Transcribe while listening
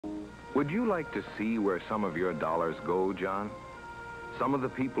Would you like to see where some of your dollars go, John? Some of the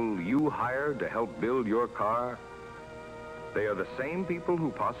people you hired to help build your car? They are the same people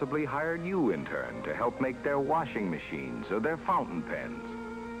who possibly hired you in turn to help make their washing machines or their fountain pens,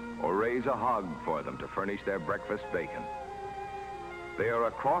 or raise a hog for them to furnish their breakfast bacon. They are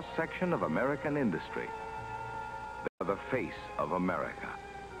a cross-section of American industry. They are the face of America.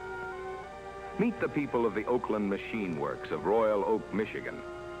 Meet the people of the Oakland Machine Works of Royal Oak, Michigan.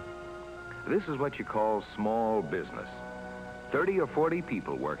 This is what you call small business. 30 or 40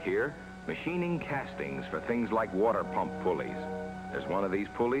 people work here, machining castings for things like water pump pulleys. There's one of these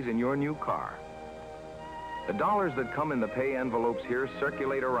pulleys in your new car. The dollars that come in the pay envelopes here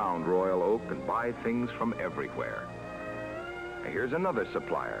circulate around Royal Oak and buy things from everywhere. Here's another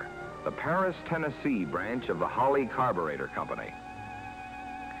supplier, the Paris, Tennessee branch of the Holly Carburetor Company.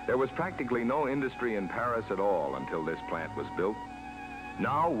 There was practically no industry in Paris at all until this plant was built.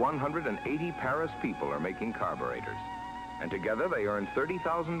 Now 180 Paris people are making carburetors, and together they earn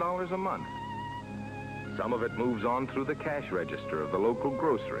 $30,000 a month. Some of it moves on through the cash register of the local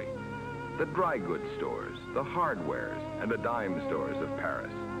grocery, the dry goods stores, the hardwares, and the dime stores of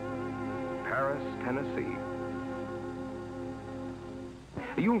Paris. Paris, Tennessee.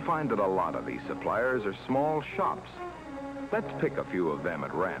 You'll find that a lot of these suppliers are small shops. Let's pick a few of them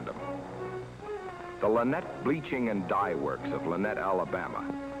at random. The Lynette Bleaching and Dye Works of Lynette, Alabama.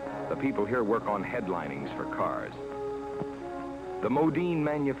 The people here work on headlinings for cars. The Modine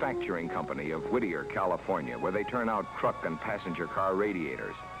Manufacturing Company of Whittier, California, where they turn out truck and passenger car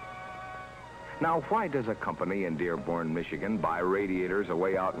radiators. Now, why does a company in Dearborn, Michigan buy radiators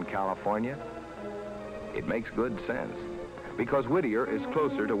away out in California? It makes good sense, because Whittier is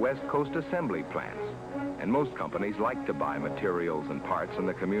closer to West Coast assembly plants, and most companies like to buy materials and parts in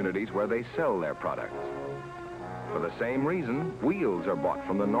the communities where they sell their products. For the same reason, wheels are bought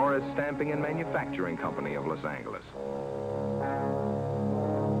from the Norris Stamping and Manufacturing Company of Los Angeles.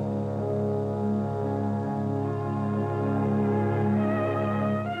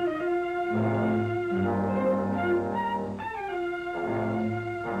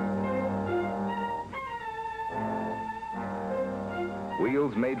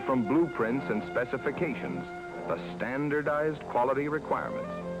 Wheels made from blueprints and specifications, the standardized quality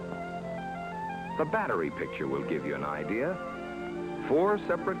requirements. The battery picture will give you an idea. 4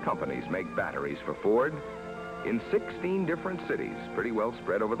 separate companies make batteries for Ford in 16 different cities, pretty well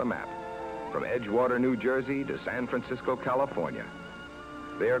spread over the map, from Edgewater, New Jersey to San Francisco, California.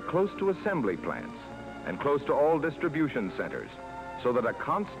 They are close to assembly plants and close to all distribution centers, so that a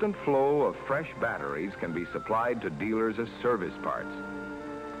constant flow of fresh batteries can be supplied to dealers as service parts.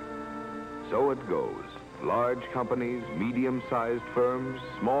 So it goes. Large companies, medium-sized firms,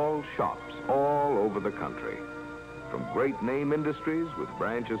 small shops all over the country. From great name industries with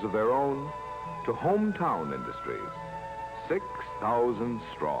branches of their own to hometown industries, 6,000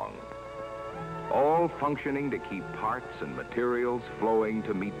 strong. All functioning to keep parts and materials flowing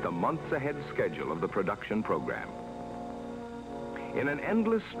to meet the months-ahead schedule of the production program. In an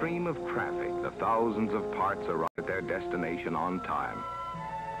endless stream of traffic, the thousands of parts arrive at their destination on time.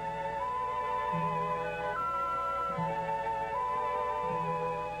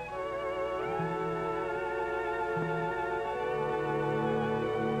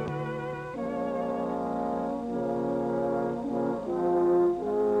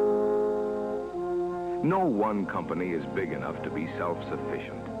 No one company is big enough to be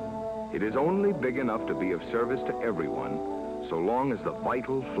self-sufficient. It is only big enough to be of service to everyone, so long as the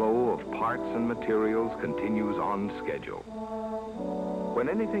vital flow of parts and materials continues on schedule. When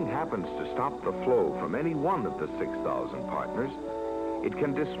anything happens to stop the flow from any one of the 6,000 partners, it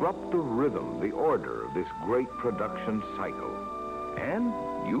can disrupt the rhythm, the order of this great production cycle.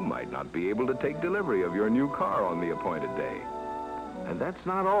 And you might not be able to take delivery of your new car on the appointed day. And that's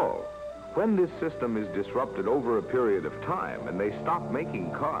not all. When this system is disrupted over a period of time and they stop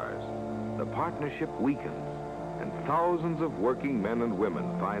making cars, the partnership weakens, and thousands of working men and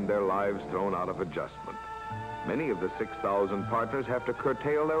women find their lives thrown out of adjustment. Many of the 6,000 partners have to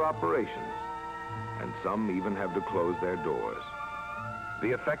curtail their operations, and some even have to close their doors.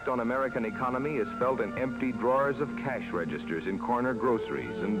 The effect on American economy is felt in empty drawers of cash registers in corner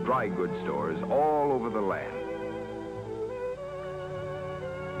groceries and dry goods stores all over the land.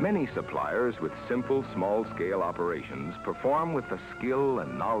 Many suppliers with simple, small-scale operations perform with the skill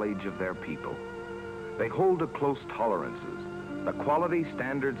and knowledge of their people. They hold to close tolerances, the quality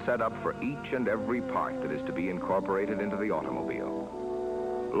standards set up for each and every part that is to be incorporated into the automobile.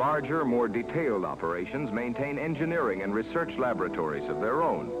 Larger, more detailed operations maintain engineering and research laboratories of their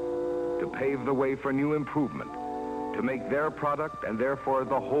own to pave the way for new improvement, to to make their product, and therefore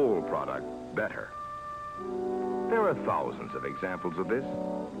the whole product, better. There are thousands of examples of this,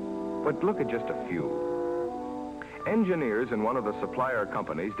 but look at just a few. Engineers in one of the supplier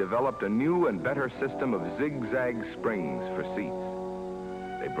companies developed a new and better system of zigzag springs for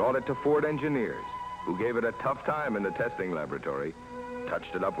seats. They brought it to Ford engineers, who gave it a tough time in the testing laboratory,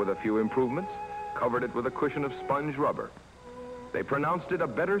 touched it up with a few improvements, covered it with a cushion of sponge rubber. They pronounced it a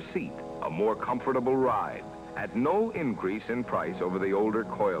better seat, a more comfortable ride, at no increase in price over the older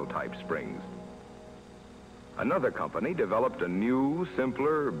coil-type springs. Another company developed a new,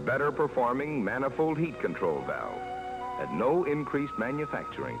 simpler, better-performing manifold heat control valve at no increased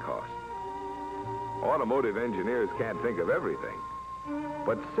manufacturing cost. Automotive engineers can't think of everything,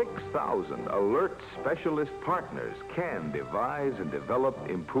 but 6,000 alert specialist partners can devise and develop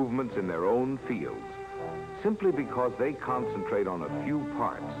improvements in their own fields, simply because they concentrate on a few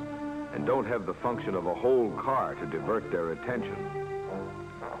parts and don't have the function of a whole car to divert their attention.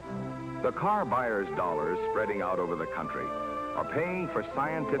 The car buyers' dollars spreading out over the country are paying for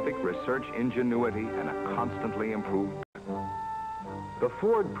scientific research ingenuity and a constantly improved. The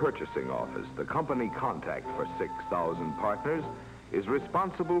Ford Purchasing Office, the company contact for 6,000 partners, is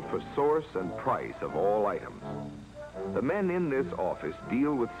responsible for source and price of all items. The men in this office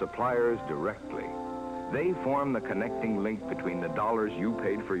deal with suppliers directly. They form the connecting link between the dollars you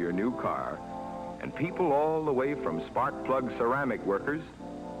paid for your new car and people all the way from spark plug ceramic workers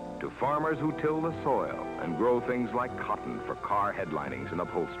to farmers who till the soil and grow things like cotton for car headlinings and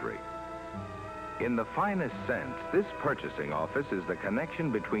upholstery. In the finest sense, this purchasing office is the connection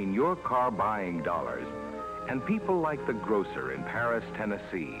between your car buying dollars and people like the grocer in Paris,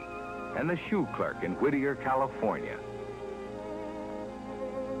 Tennessee, and the shoe clerk in Whittier, California.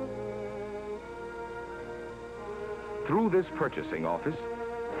 Through this purchasing office,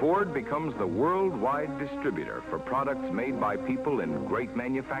 Ford becomes the worldwide distributor for products made by people in great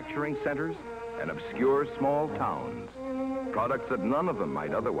manufacturing centers and obscure small towns, products that none of them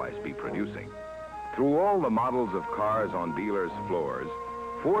might otherwise be producing. Through all the models of cars on dealers' floors,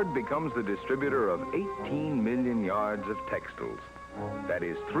 Ford becomes the distributor of 18 million yards of textiles. That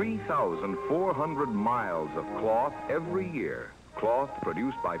is 3,400 miles of cloth every year, cloth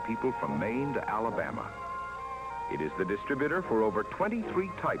produced by people from Maine to Alabama. It is the distributor for over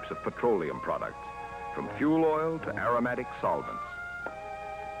 23 types of petroleum products, from fuel oil to aromatic solvents.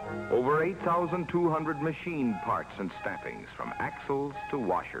 Over 8,200 machine parts and stampings, from axles to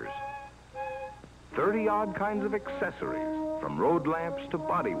washers. 30-odd kinds of accessories, from road lamps to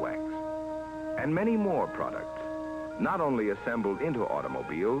body wax. And many more products, not only assembled into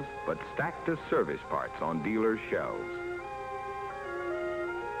automobiles, but stacked as service parts on dealers' shelves.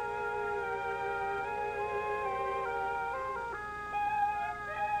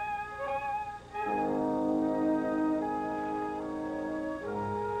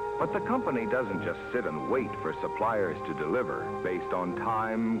 But the company doesn't just sit and wait for suppliers to deliver based on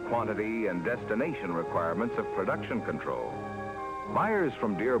time, quantity, and destination requirements of production control. Buyers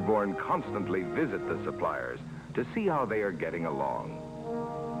from Dearborn constantly visit the suppliers to see how they are getting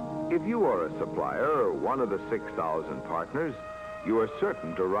along. If you are a supplier or one of the 6,000 partners, you are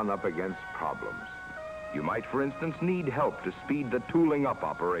certain to run up against problems. You might, for instance, need help to speed the tooling up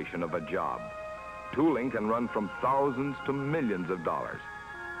operation of a job. Tooling can run from thousands to millions of dollars.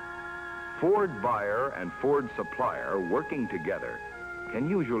 Ford buyer and Ford supplier working together can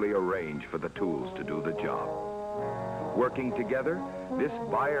usually arrange for the tools to do the job. Working together, this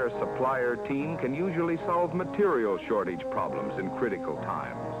buyer-supplier team can usually solve material shortage problems in critical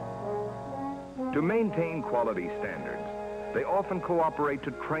times. To maintain quality standards, they often cooperate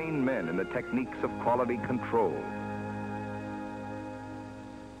to train men in the techniques of quality control